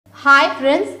Hi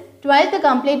friends, 12th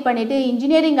complete பண்ணிட்டு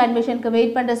engineering admissionக்கு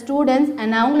wait பண்ற students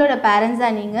and அவங்களோட parents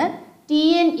தான் நீங்க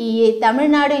TNEA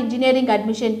தமிழ்நாடு Engineering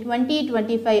Admission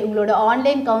 2025 உங்களோட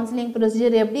ஆன்லைன் கவுன்சிலிங்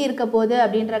ப்ரொசீஜர் எப்படி இருக்க போகுது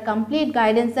அப்படின்ற கம்ப்ளீட்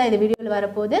கைடன்ஸ் தான் இந்த வீடியோவில்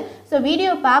வரப்போகுது. ஸோ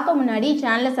வீடியோ பார்க்க முன்னாடி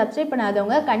சேனலை சப்ஸ்கிரைப்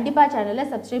பண்ணாதவங்க கண்டிப்பாக சேனலை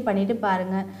சப்ஸ்கிரைப் பண்ணிட்டு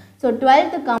பாருங்கள். ஸோ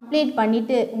 12th கம்ப்ளீட்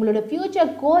பண்ணிவிட்டு உங்களோட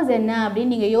ஃப்யூச்சர் கோர்ஸ் என்ன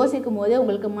அப்படின்னு நீங்கள் யோசிக்கும் போது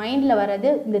உங்களுக்கு மைண்டில்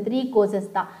வர்றது இந்த 3 கோர்சஸ்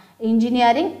தான்: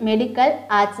 engineering, medical,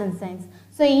 arts and science.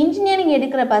 So engineering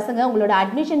எடுக்கிற பசங்க உங்களோட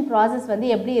அட்மிஷன் ப்ராசஸ் வந்து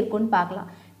எப்படி இருக்குன்னு பார்க்கலாம்.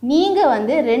 நீங்கள்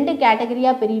வந்து 2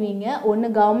 கேட்டகரியாக பிரிவீங்க. ஒன்று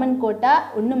கவர்மெண்ட் கோட்டா,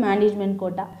 ஒன்று மேனேஜ்மெண்ட்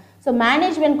கோட்டா. ஸோ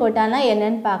மேனேஜ்மெண்ட் கோட்டானா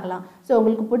என்னன்னு பார்க்கலாம். ஸோ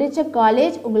உங்களுக்கு பிடிச்ச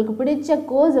காலேஜ், உங்களுக்கு பிடிச்ச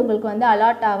கோர்ஸ் உங்களுக்கு வந்து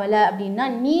அலாட் ஆகலை அப்படின்னா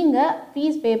நீங்கள்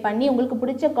ஃபீஸ் பே பண்ணி உங்களுக்கு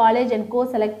பிடிச்ச காலேஜ் அண்ட்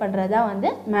கோர்ஸ் செலக்ட் பண்ணுறது தான்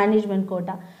வந்து மேனேஜ்மெண்ட்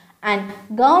கோட்டா. அண்ட்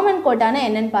கவர்மெண்ட் கோட்டானா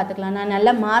என்னென்னு பார்த்துக்கலாம். நான் நல்ல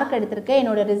மார்க் எடுத்திருக்கேன்,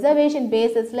 என்னோடய ரிசர்வேஷன்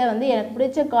பேசிஸில் வந்து எனக்கு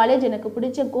பிடிச்ச காலேஜ், எனக்கு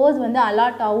பிடிச்ச கோர்ஸ் வந்து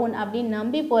அலாட் ஆகும் அப்படின்னு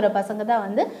நம்பி போகிற பசங்க தான்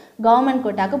வந்து கவர்மெண்ட்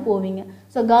கோட்டாக்கு போவீங்க.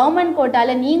 ஸோ கவர்மெண்ட்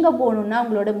கோட்டாவில் நீங்கள் போகணுன்னா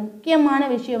உங்களோட முக்கியமான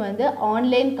விஷயம் வந்து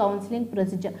ஆன்லைன் கவுன்சிலிங்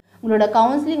ப்ரொசீஜர். உங்களோட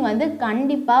கவுன்சிலிங் வந்து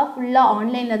கண்டிப்பாக ஃபுல்லாக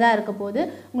ஆன்லைனில் தான் இருக்க போகுது.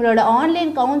 உங்களோட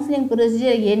ஆன்லைன் கவுன்சிலிங்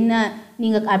ப்ரொசீஜர் என்ன,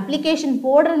 நீங்கள் அப்ளிகேஷன்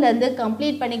போடுறதுலேருந்து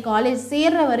கம்ப்ளீட் பண்ணி காலேஜ்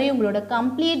சேர்ற வரையும் உங்களோட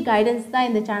கம்ப்ளீட் கைடன்ஸ் தான்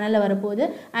இந்த சேனலில் வரப்போகுது.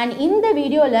 அண்ட் இந்த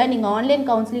வீடியோவில் நீங்கள் ஆன்லைன்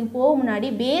கவுன்சிலிங் போக முன்னாடி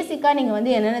பேசிக்காக நீங்கள்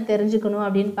வந்து என்னென்ன தெரிஞ்சுக்கணும்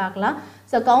அப்படின்னு பார்க்கலாம்.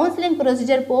 ஸோ கவுன்சிலிங்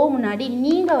ப்ரொசீஜர் போக முன்னாடி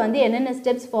நீங்கள் வந்து என்னென்ன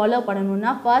ஸ்டெப்ஸ் ஃபாலோ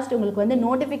பண்ணணும்னா, ஃபர்ஸ்ட் உங்களுக்கு வந்து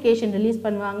நோட்டிஃபிகேஷன் ரிலீஸ்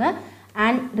பண்ணுவாங்க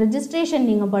அண்ட் ரெஜிஸ்ட்ரேஷன்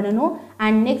நீங்கள் பண்ணணும்.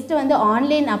 அண்ட் நெக்ஸ்ட் வந்து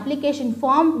ஆன்லைன் அப்ளிகேஷன்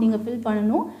ஃபார்ம் நீங்கள் ஃபில்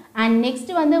பண்ணணும். அண்ட்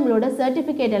நெக்ஸ்ட் வந்து உங்களோட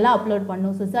சர்டிஃபிகேட் எல்லாம் அப்லோட்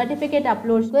பண்ணணும். ஸோ சர்டிஃபிகேட்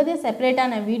அப்லோட்ஸ்க்கு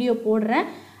செப்பரேட்டாக நான் வீடியோ போடுறேன்.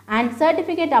 அண்ட்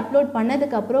சர்டிஃபிகேட் அப்லோட்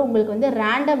பண்ணதுக்கப்புறம் உங்களுக்கு வந்து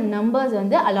ரேண்டம் நம்பர்ஸ்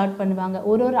வந்து அலாட் பண்ணுவாங்க.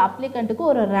 ஒரு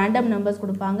அப்ளிகண்ட்டுக்கும் ஒரு ரேண்டம் நம்பர்ஸ்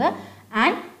கொடுப்பாங்க.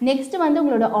 அண்ட் நெக்ஸ்ட் வந்து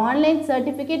உங்களோட ஆன்லைன்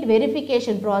சர்டிஃபிகேட்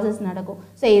வெரிஃபிகேஷன் ப்ராசஸ் நடக்கும்.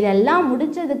 ஸோ இதெல்லாம்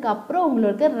முடிச்சதுக்கப்புறம்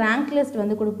உங்களுக்கு ரேங்க் லிஸ்ட்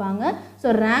வந்து கொடுப்பாங்க. ஸோ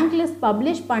ரேங்க் லிஸ்ட்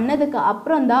பப்ளிஷ் பண்ணதுக்கு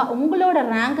அப்புறம் தான் உங்களோட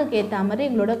ரேங்க்குக்கு ஏற்ற மாதிரி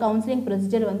எங்களோட கவுன்சிலிங்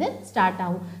ப்ரொசீஜர் வந்து ஸ்டார்ட்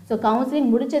ஆகும். ஸோ கவுன்சிலிங்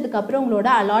முடிச்சதுக்கப்புறம் உங்களோட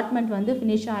அலாட்மெண்ட் வந்து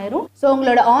ஃபினிஷ் ஆயிரும். ஸோ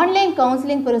உங்களோட ஆன்லைன்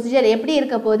கவுன்சிலிங் ப்ரொசீஜர் எப்படி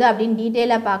இருக்க போகுது அப்படின்னு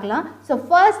டீட்டெயிலாக பார்க்கலாம். ஸோ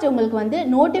ஃபர்ஸ்ட் உங்களுக்கு வந்து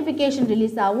நோட்டிஃபிகேஷன்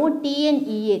ரிலீஸ் ஆகும்.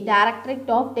 TNEA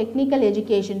directorate of technical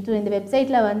education. So இந்த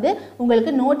வெப்சைட்டில் வந்து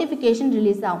உங்களுக்கு நோட்டிஃபிகேஷன்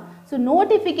ரிலீஸ் ஆகும். ஸோ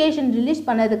நோட்டிஃபிகேஷன் ரிலீஸ்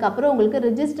பண்ணதுக்கப்புறம் உங்களுக்கு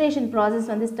ரிஜிஸ்ட்ரேஷன்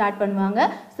ப்ராசஸ் வந்து ஸ்டார்ட் பண்ணுவாங்க.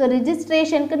 ஸோ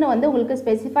ரிஜிஸ்ட்ரேஷனுக்குன்னு வந்து உங்களுக்கு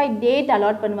ஸ்பெசிஃபைட் டேட்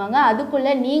அலாட் பண்ணுவாங்க.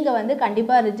 அதுக்குள்ளே நீங்கள் வந்து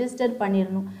கண்டிப்பாக ரிஜிஸ்டர்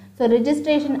பண்ணிடணும். ஸோ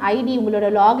ரிஜிஸ்ட்ரேஷன் ஐடி, உங்களோட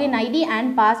login ID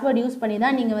and password use பண்ணி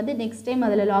தான் நீங்கள் வந்து நெக்ஸ்ட் டைம்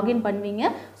அதில் லாகின் பண்ணுவீங்க.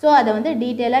 ஸோ அதை வந்து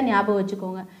டீட்டெயிலாக ஞாபகம்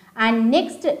வச்சுக்கோங்க. அண்ட்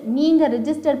நெக்ஸ்ட் நீங்கள்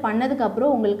ரிஜிஸ்டர்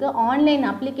பண்ணதுக்கப்புறம் உங்களுக்கு ஆன்லைன்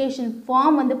அப்ளிகேஷன்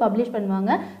ஃபார்ம் வந்து பப்ளிஷ்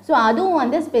பண்ணுவாங்க. ஸோ அதுவும்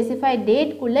வந்து ஸ்பெசிஃபைட்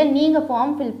டேட்குள்ளே நீங்கள்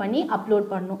ஃபார்ம் ஃபில் பண்ணி அப்லோட்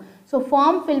பண்ணணும். ஸோ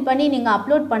ஃபார்ம் ஃபில் பண்ணி நீங்கள்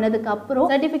அப்லோட் பண்ணதுக்கப்புறம்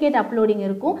சர்டிஃபிகேட் அப்லோடிங்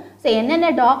இருக்கும். ஸோ என்னென்ன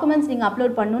டாக்குமெண்ட்ஸ் நீங்கள்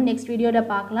அப்லோட் பண்ணணும் நெக்ஸ்ட் வீடியோவில்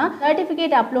பார்க்கலாம்.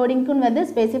 சர்டிஃபிகேட் அப்லோடிங்க்குன்னு வந்து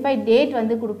ஸ்பெசிஃபைட் டேட்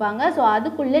வந்து கொடுப்பாங்க. ஸோ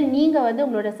அதுக்குள்ளே நீங்கள் வந்து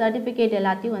உங்களோட சர்டிஃபிகேட்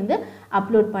எல்லாத்தையும் வந்து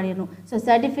அப்லோட் பண்ணிடணும். ஸோ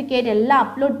சர்டிஃபிகேட் எல்லாம்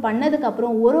அப்லோட்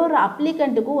பண்ணதுக்கப்புறம் ஒரு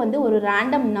அப்ளிகண்ட்டுக்கும் வந்து ஒரு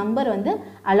ரேண்டம் நம்பர் வந்து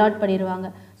அலாட் பண்ணிடுவாங்க.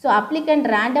 So applicant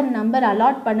random number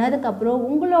allot பண்ணதுக்கப்புறம்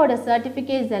உங்களோட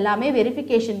சர்டிஃபிகேட்ஸ் எல்லாமே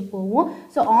வெரிஃபிகேஷன் போகும்.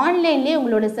 ஸோ ஆன்லைன்லேயே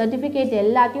உங்களோட சர்டிஃபிகேட்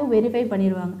எல்லாத்தையும் வெரிஃபை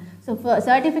பண்ணிடுவாங்க. ஸோ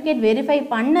சர்டிஃபிகேட் வெரிஃபை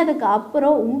பண்ணதுக்கு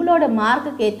அப்புறம் உங்களோட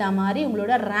மார்க்குக்கு ஏற்ற மாதிரி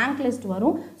உங்களோட ரேங்க் லிஸ்ட்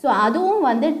வரும். ஸோ அதுவும்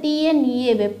வந்து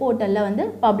TNEA வெப் போர்ட்டலில் வந்து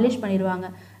பப்ளிஷ் பண்ணிடுவாங்க.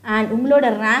 அண்ட் உங்களோட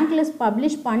ரேங்க் லிஸ்ட்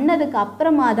பப்ளிஷ் பண்ணதுக்கு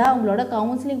அப்புறமா தான் உங்களோட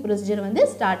கவுன்சிலிங் ப்ரொசீஜர் வந்து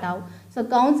ஸ்டார்ட் ஆகும். ஸோ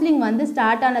கவுன்சிலிங் வந்து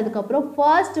ஸ்டார்ட் ஆனதுக்கப்புறம்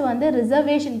ஃபர்ஸ்ட் வந்து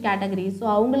ரிசர்வேஷன் கேட்டகரி. ஸோ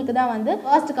அவங்களுக்கு தான் வந்து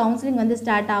ஃபர்ஸ்ட் கவுன்சிலிங் வந்து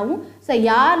ஸ்டார்ட் ஆகும். ஸோ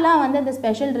யாரெல்லாம் வந்து அந்த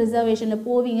ஸ்பெஷல் ரிசர்வேஷனில்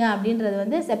போவீங்க அப்படின்றது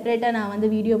வந்து செப்பரேட்டாக நான் வந்து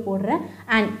வீடியோ போடுறேன்.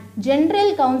 அண்ட்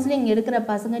ஜென்ரல் கவுன்சிலிங் எடுக்கிற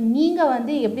பசங்க நீங்கள்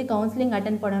வந்து எப்படி கவுன்சிலிங்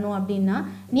அட்டன் பண்ணணும் அப்படின்னா,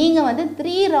 நீங்கள் வந்து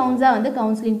 3 ரவுண்ட்ஸாக வந்து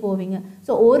கவுன்சிலிங் போவீங்க.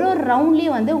 ஸோ ஒரு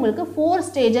ரவுண்ட்லேயும் வந்து உங்களுக்கு 4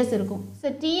 ஸ்டேஜஸ் இருக்கும். ஸோ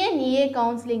TNEA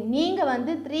கவுன்சிலிங் நீங்கள்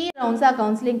வந்து 3 ரவுண்ட்ஸாக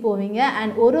கவுன்சிலிங் போவீங்க.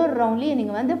 அண்ட் ஒரு ரவுண்ட்லேயும்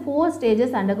நீங்கள் வந்து 4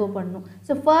 ஸ்டேஜஸ் அண்டர்கோ பண்ணணும்.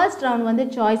 ஸோ ஃபர்ஸ்ட் ரவுண்ட் வந்து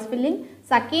சாய்ஸ் ஃபில்லிங்,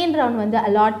 செகண்ட் ரவுண்ட் வந்து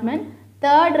அலாட்மெண்ட்,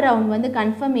 தேர்ட் ரவுண்ட் வந்து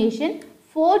கன்ஃபர்மேஷன்,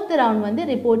 ஃபோர்த் ரவுண்ட் வந்து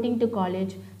reporting to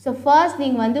college. So first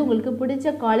நீங்கள் வந்து உங்களுக்கு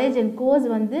பிடிச்ச காலேஜ் அண்ட் கோர்ஸ்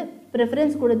வந்து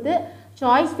ப்ரிஃபரன்ஸ் கொடுத்து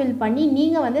சாய்ஸ் ஃபில் பண்ணி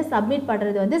நீங்கள் வந்து சப்மிட்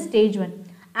பண்ணுறது வந்து ஸ்டேஜ் 1.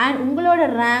 அண்ட் உங்களோட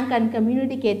ரேங்க் அண்ட்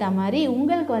கம்யூனிட்டிக்கு ஏற்ற மாதிரி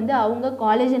உங்களுக்கு வந்து அவங்க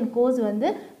காலேஜ் அண்ட் கோர்ஸ் வந்து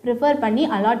ப்ரிஃபர் பண்ணி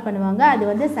அலாட் பண்ணுவாங்க. அது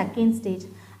வந்து செகண்ட் ஸ்டேஜ்.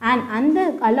 அண்ட் அந்த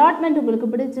அலாட்மெண்ட் உங்களுக்கு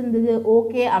பிடிச்சிருந்தது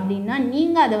ஓகே அப்படின்னா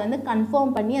நீங்கள் அதை வந்து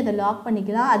கன்ஃபார்ம் பண்ணி அதை லாக்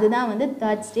பண்ணிக்கலாம். அதுதான் வந்து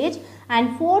third stage. And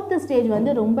fourth stage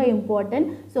வந்து ரொம்ப இம்பார்ட்டன்ட்.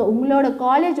 ஸோ உங்களோட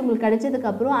காலேஜ் உங்களுக்கு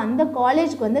கிடைச்சதுக்கப்புறம் அந்த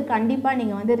காலேஜுக்கு வந்து கண்டிப்பாக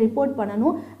நீங்கள் வந்து ரிப்போர்ட்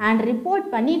பண்ணணும். அண்ட் ரிப்போர்ட்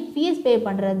பண்ணி ஃபீஸ் பே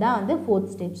பண்ணுறது தான் வந்து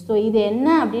ஃபோர்த் ஸ்டேஜ். ஸோ இது என்ன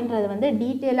அப்படின்றது வந்து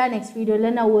டீட்டெயிலாக நெக்ஸ்ட்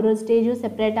வீடியோவில் நான் ஒரு ஸ்டேஜும்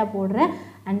செப்பரேட்டாக போடுறேன்.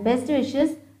 And best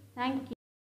wishes. தேங்க்யூ.